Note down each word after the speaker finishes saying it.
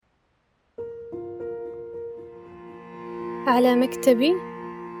على مكتبي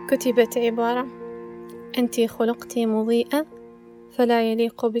كتبت عبارة: أنتِ خلقتِ مضيئة فلا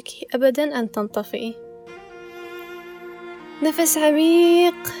يليق بك أبدا أن تنطفئي. نفس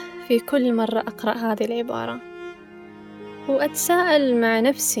عميق في كل مرة أقرأ هذه العبارة، وأتساءل مع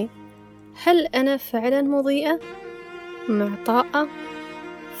نفسي: هل أنا فعلا مضيئة، معطاءة،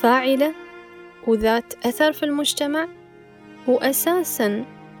 فاعلة، وذات أثر في المجتمع؟ وأساسا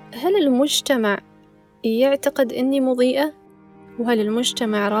هل المجتمع يعتقد أني مضيئة؟ وهل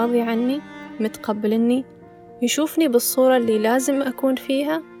المجتمع راضي عني، متقبلني، يشوفني بالصورة اللي لازم أكون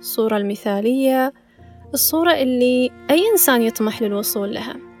فيها، الصورة المثالية، الصورة اللي أي إنسان يطمح للوصول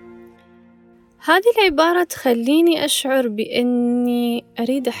لها؟ هذه العبارة تخليني أشعر بأني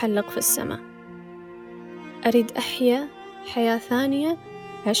أريد أحلق في السماء، أريد أحيا حياة ثانية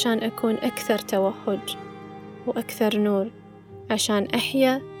عشان أكون أكثر توهج وأكثر نور، عشان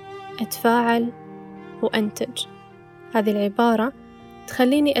أحيا، أتفاعل وأنتج. هذه العبارة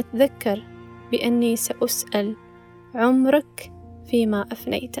تخليني أتذكر بأني سأسأل: عمرك فيما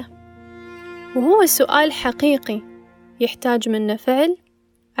أفنيته؟ وهو سؤال حقيقي يحتاج منا فعل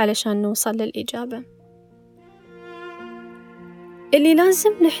علشان نوصل للإجابة. اللي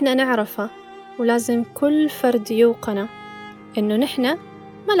لازم نحن نعرفه، ولازم كل فرد يوقنه، إنه نحن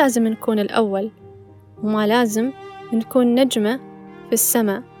ما لازم نكون الأول، وما لازم نكون نجمة في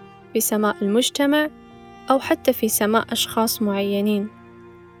السماء، في سماء المجتمع أو حتى في سماء أشخاص معينين.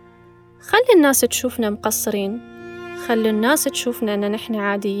 خلي الناس تشوفنا مقصرين، خلي الناس تشوفنا أن نحن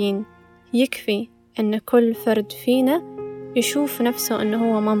عاديين. يكفي أن كل فرد فينا يشوف نفسه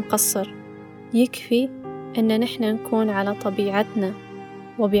أنه هو ما مقصر. يكفي أن نحن نكون على طبيعتنا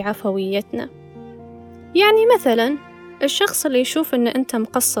وبعفويتنا. يعني مثلا الشخص اللي يشوف أن أنت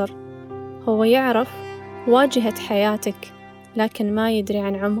مقصر هو يعرف واجهة حياتك، لكن ما يدري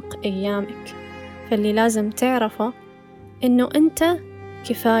عن عمق أيامك. فاللي لازم تعرفه أنه أنت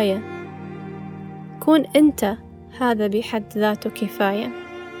كفاية. كون أنت، هذا بحد ذاته كفاية.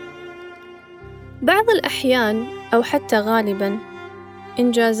 بعض الأحيان أو حتى غالبا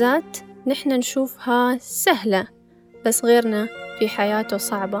إنجازات نحن نشوفها سهلة، بس غيرنا في حياته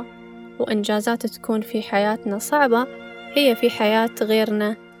صعبة، وإنجازات تكون في حياتنا صعبة هي في حياة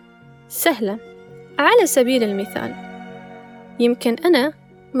غيرنا سهلة. على سبيل المثال، يمكن أنا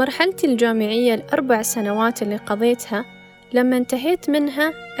مرحلتي الجامعية 4 سنوات اللي قضيتها لما انتهيت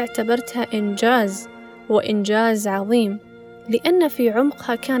منها اعتبرتها إنجاز، وإنجاز عظيم، لأن في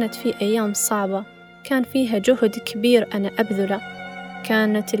عمقها كانت في أيام صعبة، كان فيها جهد كبير أنا أبذله،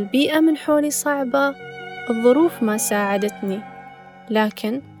 كانت البيئة من حولي صعبة، الظروف ما ساعدتني.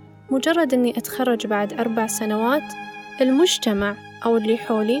 لكن مجرد أني أتخرج بعد 4 سنوات، المجتمع أو اللي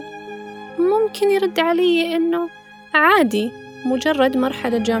حولي ممكن يرد علي إنه عادي، مجرد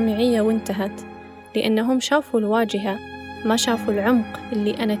مرحلة جامعية وانتهت، لأنهم شافوا الواجهة، ما شافوا العمق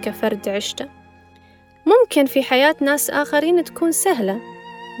اللي أنا كفرد عشته. ممكن في حياة ناس آخرين تكون سهلة،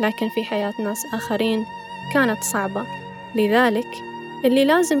 لكن في حياة ناس آخرين كانت صعبة. لذلك اللي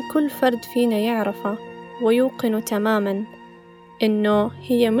لازم كل فرد فينا يعرفه ويوقنه تماماً إنه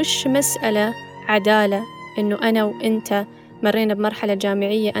هي مش مسألة عدالة، إنه أنا وإنت مرينا بمرحلة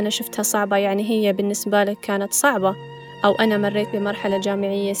جامعية أنا شفتها صعبة يعني هي بالنسبة لك كانت صعبة، أو أنا مريت بمرحلة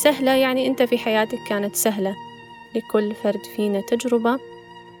جامعية سهلة يعني أنت في حياتك كانت سهلة. لكل فرد فينا تجربة،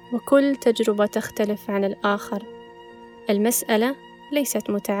 وكل تجربة تختلف عن الآخر. المسألة ليست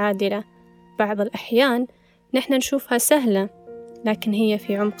متعادلة. بعض الأحيان نحن نشوفها سهلة، لكن هي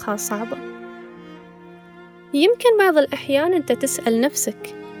في عمقها صعبة. يمكن بعض الأحيان أنت تسأل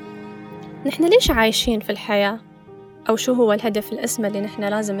نفسك: نحن ليش عايشين في الحياة؟ أو شو هو الهدف الأسمى اللي نحن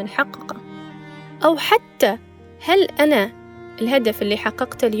لازم نحققه؟ أو حتى هل أنا الهدف اللي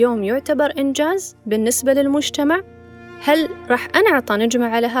حققته اليوم يعتبر إنجاز بالنسبة للمجتمع؟ هل راح أنعطى نجمة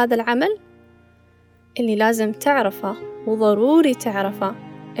على هذا العمل؟ اللي لازم تعرفه وضروري تعرفه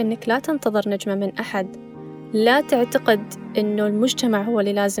أنك لا تنتظر نجمة من أحد. لا تعتقد أنه المجتمع هو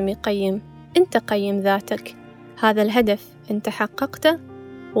اللي لازم يقيم، أنت قيم ذاتك. هذا الهدف أنت حققته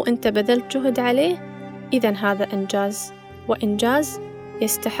وأنت بذلت جهد عليه، إذن هذا إنجاز، وإنجاز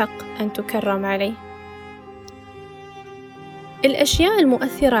يستحق أن تكرم عليه. الأشياء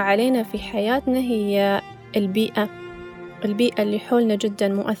المؤثرة علينا في حياتنا هي البيئة اللي حولنا جدا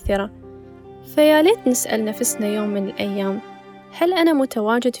مؤثرة. فيا ليت نسأل نفسنا يوم من الأيام: هل أنا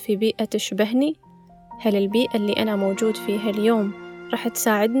متواجد في بيئة تشبهني؟ هل البيئة اللي أنا موجود فيها اليوم راح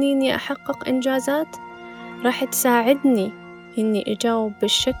تساعدني إني أحقق إنجازات؟ راح تساعدني إني أجاوب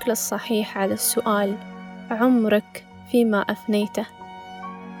بالشكل الصحيح على السؤال: عمرك فيما أفنيته؟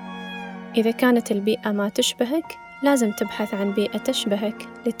 إذا كانت البيئة ما تشبهك، لازم تبحث عن بيئة تشبهك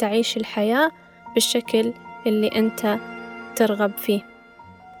لتعيش الحياة بالشكل اللي أنت ترغب فيه.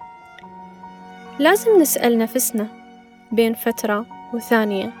 لازم نسأل نفسنا بين فترة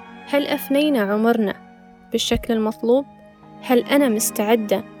وثانية، هل أفنينا عمرنا بالشكل المطلوب؟ هل أنا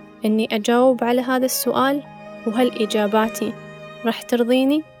مستعدة أني أجاوب على هذا السؤال؟ وهل إجاباتي راح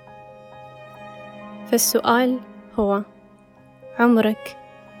ترضيني؟ فالسؤال هو: عمرك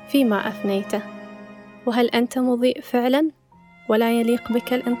فيما أفنيته؟ وهل أنت مضيء فعلا ولا يليق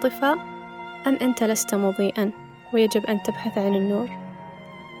بك الانطفاء؟ أم أنت لست مضيئا ويجب أن تبحث عن النور؟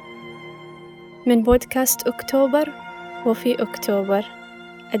 من بودكاست أكتوبر، وفي أكتوبر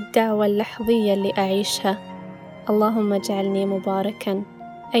الدعوة اللحظية اللي أعيشها: اللهم اجعلني مباركا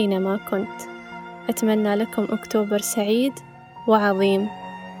أينما كنت. أتمنى لكم أكتوبر سعيد وعظيم،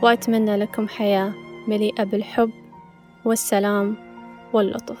 وأتمنى لكم حياة مليئة بالحب والسلام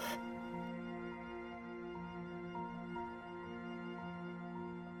واللطف.